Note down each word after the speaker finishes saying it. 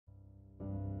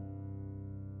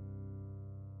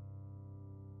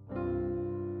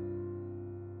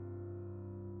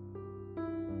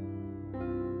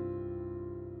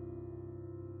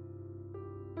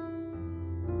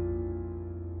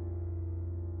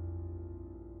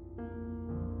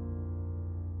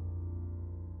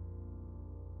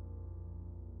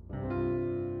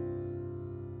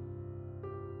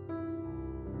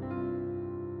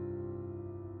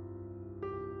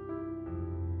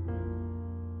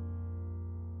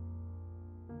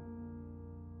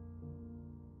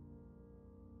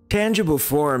Tangible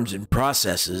forms and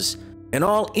processes, and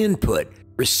all input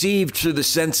received through the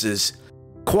senses,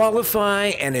 qualify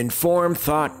and inform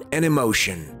thought and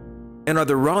emotion, and are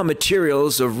the raw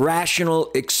materials of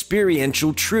rational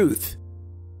experiential truth.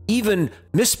 Even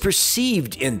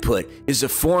misperceived input is a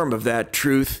form of that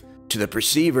truth to the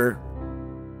perceiver.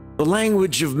 The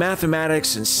language of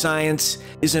mathematics and science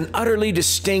is an utterly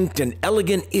distinct and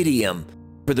elegant idiom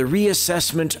for the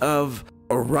reassessment of,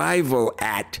 arrival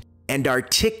at, and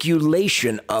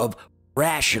articulation of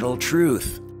rational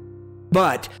truth,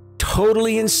 but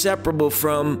totally inseparable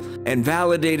from and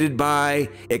validated by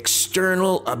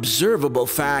external observable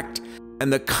fact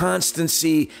and the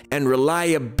constancy and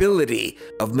reliability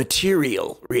of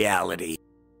material reality.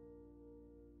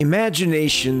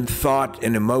 Imagination, thought,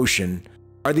 and emotion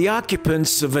are the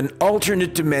occupants of an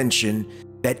alternate dimension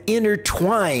that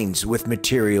intertwines with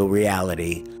material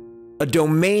reality, a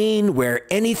domain where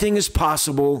anything is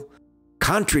possible,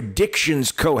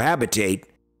 contradictions cohabitate,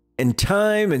 and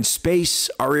time and space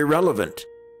are irrelevant,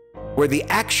 where the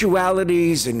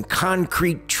actualities and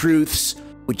concrete truths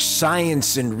which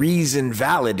science and reason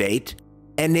validate,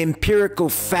 and empirical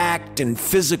fact and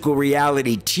physical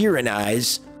reality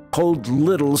tyrannize, hold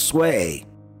little sway.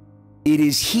 It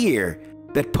is here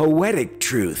that poetic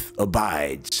truth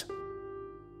abides.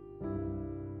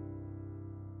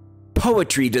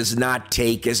 Poetry does not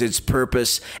take as its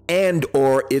purpose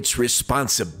and/or its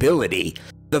responsibility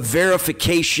the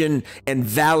verification and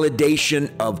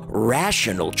validation of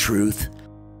rational truth.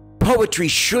 Poetry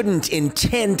shouldn't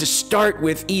intend to start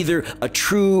with either a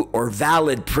true or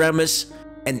valid premise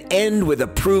and end with a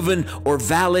proven or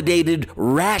validated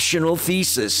rational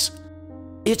thesis.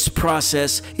 Its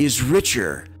process is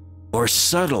richer, more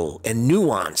subtle and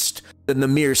nuanced than the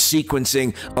mere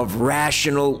sequencing of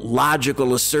rational,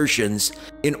 logical assertions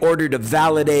in order to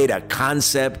validate a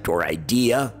concept or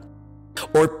idea,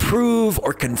 or prove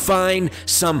or confine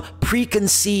some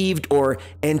preconceived or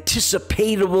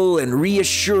anticipatable and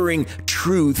reassuring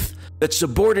truth that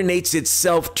subordinates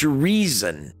itself to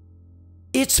reason.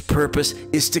 Its purpose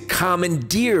is to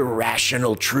commandeer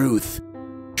rational truth,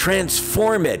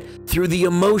 transform it through the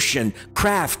emotion,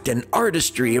 craft, and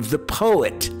artistry of the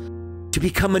poet, to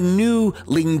become a new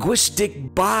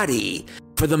linguistic body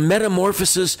for the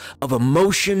metamorphosis of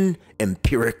emotion,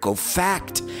 empirical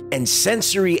fact, and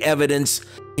sensory evidence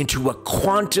into a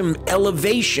quantum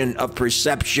elevation of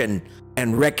perception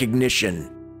and recognition,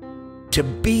 to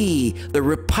be the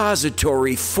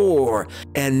repository for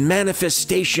and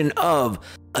manifestation of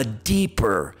a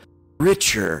deeper,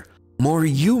 richer, more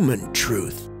human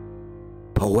truth,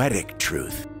 poetic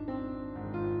truth.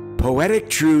 Poetic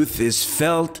truth is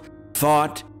felt,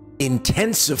 thought,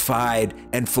 intensified,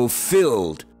 and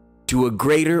fulfilled to a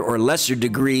greater or lesser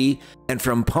degree and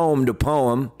from poem to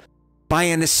poem by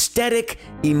an aesthetic,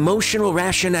 emotional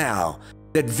rationale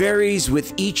that varies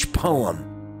with each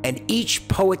poem and each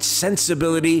poet's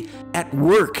sensibility at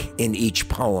work in each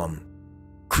poem,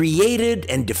 created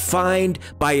and defined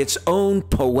by its own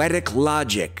poetic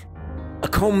logic, a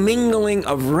commingling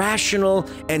of rational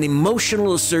and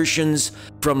emotional assertions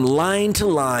from line to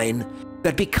line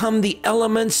that become the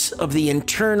elements of the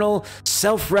internal,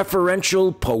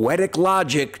 self-referential poetic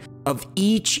logic of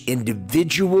each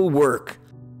individual work,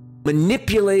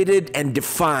 manipulated and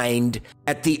defined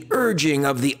at the urging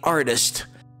of the artist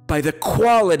by the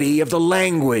quality of the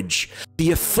language, the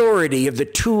authority of the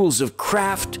tools of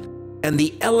craft, and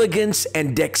the elegance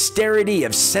and dexterity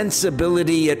of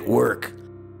sensibility at work,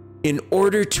 in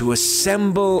order to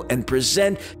assemble and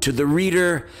present to the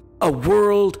reader a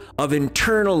world of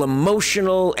internal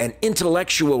emotional and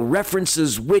intellectual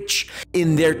references which,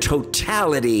 in their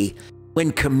totality,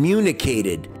 when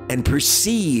communicated and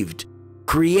perceived,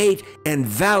 create and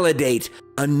validate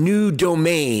a new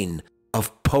domain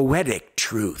of poetic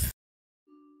truth.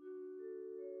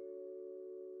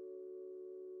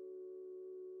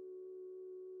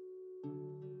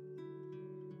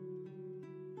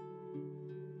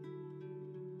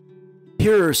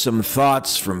 Here are some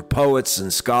thoughts from poets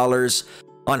and scholars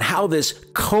on how this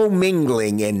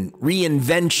commingling and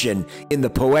reinvention in the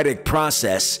poetic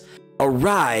process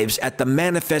arrives at the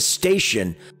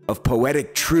manifestation of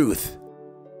poetic truth.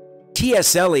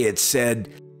 T.S. Eliot said,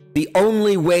 "The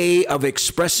only way of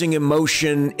expressing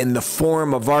emotion in the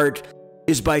form of art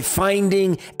is by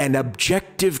finding an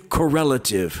objective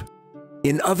correlative.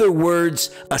 In other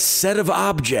words, a set of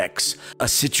objects, a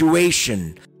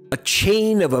situation, a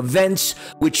chain of events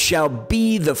which shall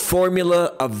be the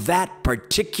formula of that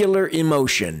particular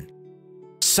emotion,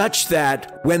 such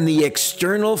that when the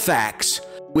external facts,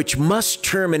 which must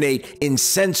terminate in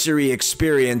sensory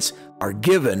experience, are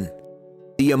given,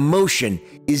 the emotion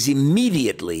is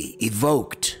immediately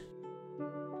evoked.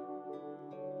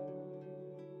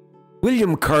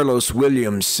 William Carlos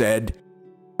Williams said,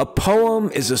 "A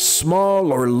poem is a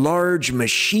small or large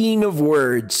machine of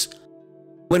words.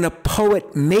 When a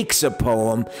poet makes a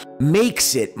poem,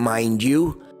 makes it, mind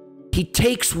you, he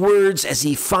takes words as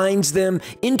he finds them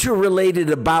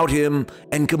interrelated about him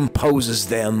and composes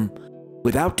them,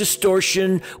 without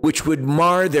distortion which would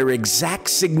mar their exact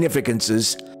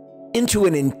significances, into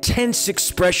an intense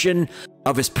expression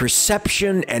of his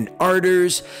perception and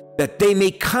ardors, that they may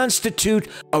constitute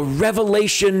a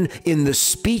revelation in the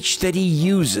speech that he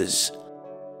uses.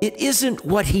 It isn't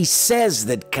what he says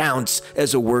that counts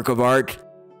as a work of art.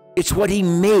 It's what he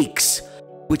makes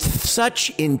with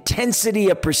such intensity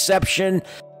of perception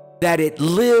that it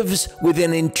lives with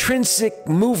an intrinsic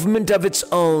movement of its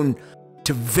own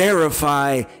to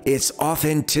verify its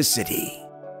authenticity."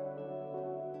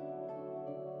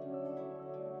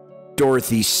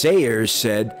 Dorothy Sayers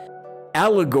said,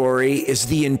 "Allegory is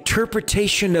the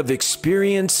interpretation of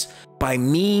experience by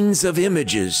means of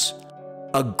images.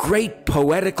 A great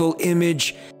poetical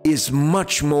image is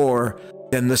much more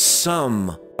than the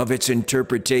sum of its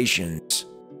interpretations."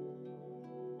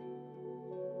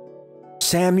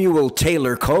 Samuel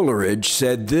Taylor Coleridge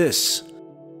said this,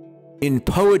 "In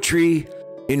poetry,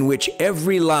 in which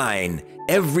every line,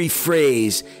 every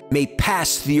phrase may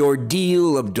pass the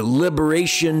ordeal of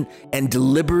deliberation and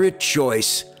deliberate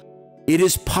choice, it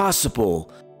is possible,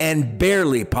 and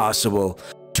barely possible,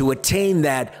 to attain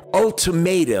that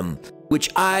ultimatum which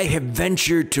I have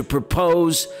ventured to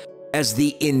propose as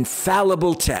the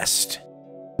infallible test,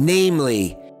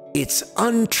 namely, its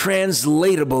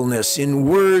untranslatableness in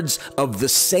words of the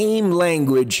same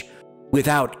language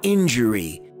without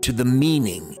injury to the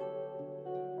meaning."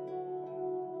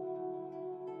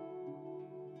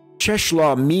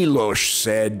 Czesław Miłosz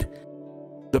said,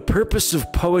 "The purpose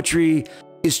of poetry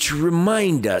is to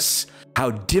remind us how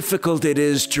difficult it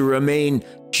is to remain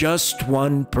just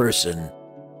one person.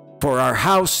 For our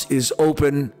house is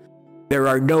open, there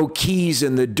are no keys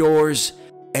in the doors,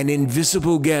 and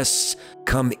invisible guests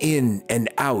come in and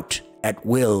out at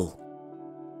will.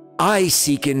 I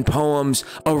seek in poems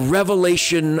a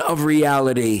revelation of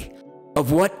reality,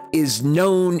 of what is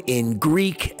known in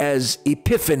Greek as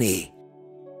epiphany.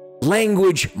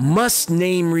 Language must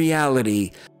name reality,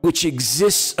 which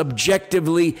exists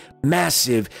objectively,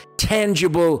 massive,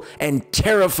 tangible, and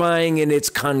terrifying in its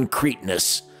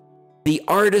concreteness. The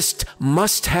artist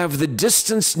must have the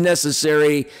distance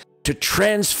necessary to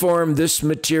transform this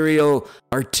material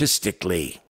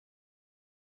artistically."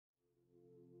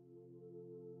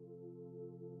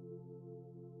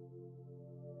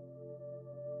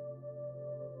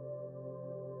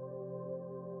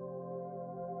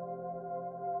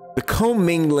 The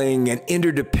commingling and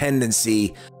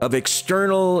interdependency of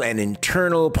external and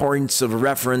internal points of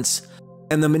reference,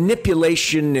 and the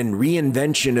manipulation and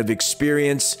reinvention of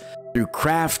experience through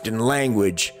craft and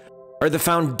language are the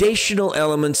foundational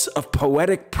elements of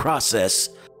poetic process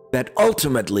that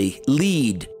ultimately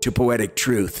lead to poetic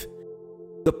truth.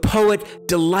 The poet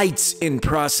delights in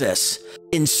process,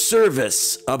 in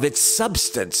service of its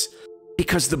substance,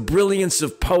 because the brilliance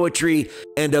of poetry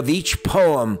and of each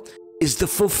poem is the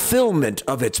fulfillment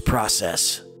of its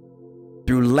process.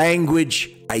 Through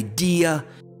language, idea,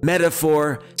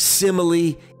 metaphor,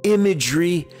 simile,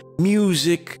 imagery,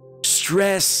 music,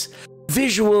 stress,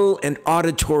 visual and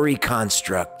auditory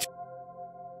construct.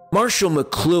 Marshall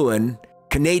McLuhan,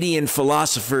 Canadian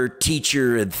philosopher,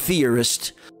 teacher, and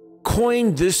theorist,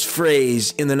 coined this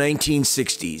phrase in the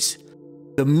 1960s.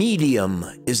 The medium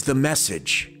is the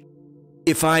message.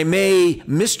 If I may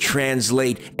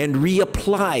mistranslate and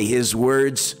reapply his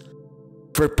words,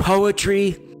 for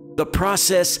poetry, the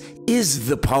process is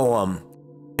the poem,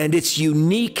 and its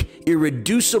unique,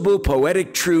 irreducible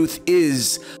poetic truth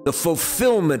is the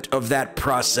fulfillment of that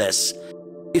process.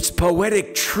 Its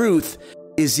poetic truth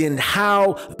is in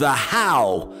how the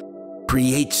how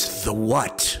creates the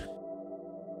what.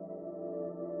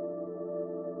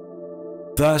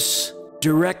 Thus,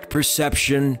 direct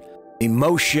perception,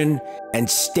 emotion, and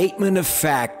statement of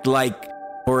fact like,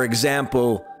 for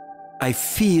example, I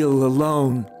feel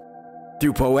alone,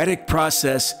 through poetic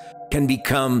process can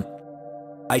become,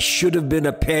 I should have been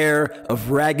a pair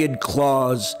of ragged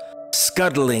claws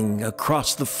scuttling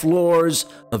across the floors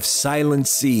of silent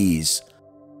seas.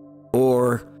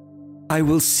 Or, I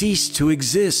will cease to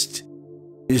exist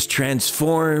is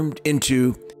transformed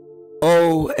into,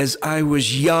 oh, as I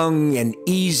was young and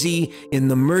easy in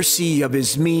the mercy of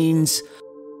his means,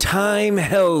 time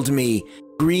held me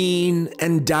green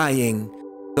and dying,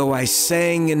 though I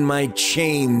sang in my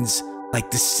chains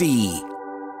like the sea.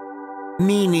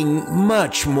 meaning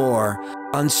much more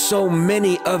on so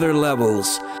many other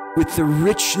levels, with the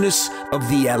richness of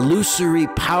the illusory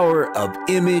power of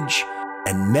image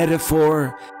and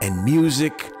metaphor and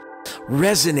music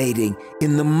resonating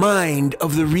in the mind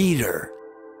of the reader,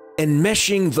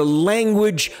 enmeshing the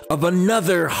language of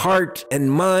another heart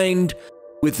and mind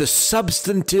with the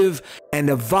substantive and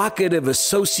evocative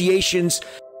associations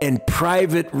and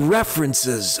private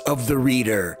references of the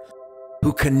reader,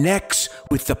 who connects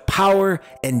with the power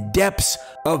and depths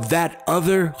of that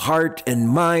other heart and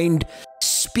mind,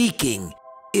 speaking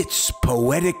its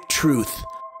poetic truth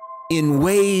in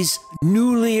ways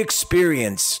newly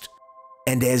experienced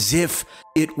and as if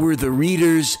it were the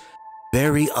reader's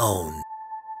very own.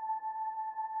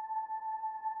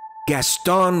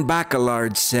 Gaston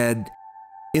Bachelard said,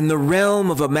 "In the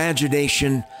realm of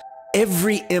imagination,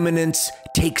 every immanence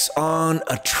takes on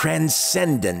a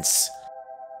transcendence.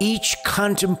 Each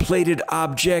contemplated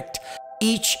object,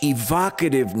 each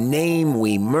evocative name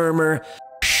we murmur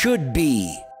should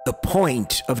be the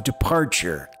point of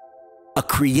departure, a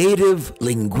creative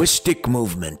linguistic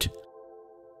movement.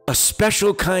 A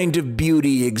special kind of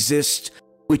beauty exists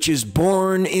which is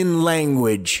born in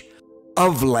language,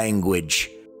 of language,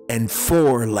 and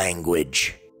for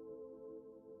language."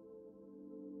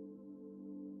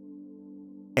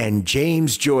 And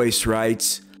James Joyce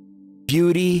writes,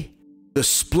 "Beauty, the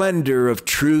splendor of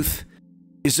truth,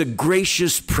 is a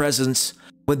gracious presence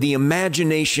when the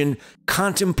imagination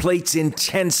contemplates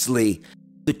intensely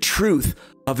the truth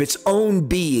of its own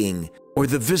being or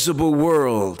the visible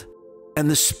world, and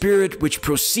the spirit which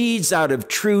proceeds out of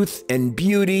truth and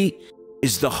beauty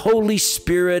is the Holy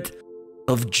Spirit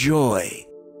of joy.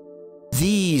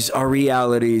 These are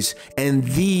realities, and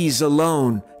these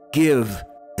alone give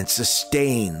and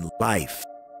sustain life."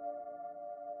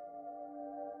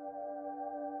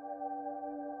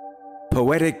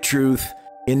 Poetic truth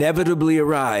inevitably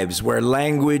arrives where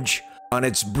language, on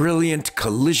its brilliant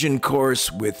collision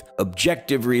course with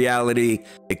objective reality,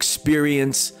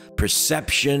 experience,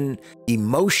 perception,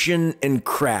 emotion, and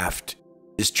craft,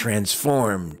 is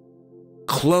transformed,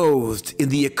 clothed in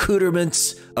the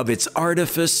accoutrements of its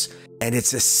artifice and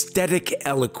its aesthetic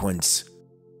eloquence.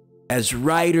 As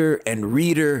writer and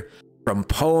reader, from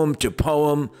poem to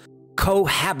poem,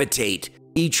 cohabitate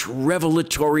each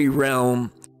revelatory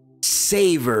realm,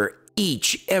 savor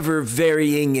each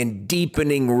ever-varying and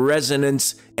deepening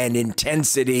resonance and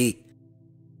intensity,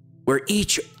 where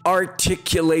each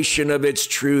articulation of its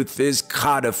truth is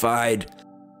codified,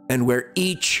 and where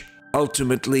each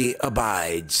ultimately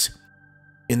abides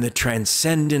in the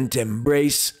transcendent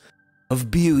embrace of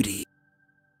beauty.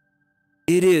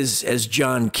 It is as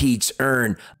John Keats'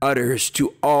 urn utters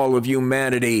to all of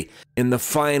humanity in the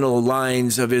final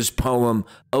lines of his poem,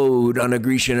 Ode on a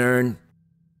Grecian Urn.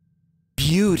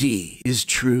 Beauty is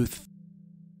truth,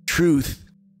 truth,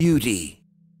 beauty.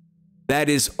 That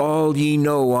is all ye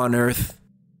know on earth,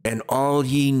 and all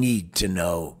ye need to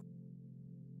know.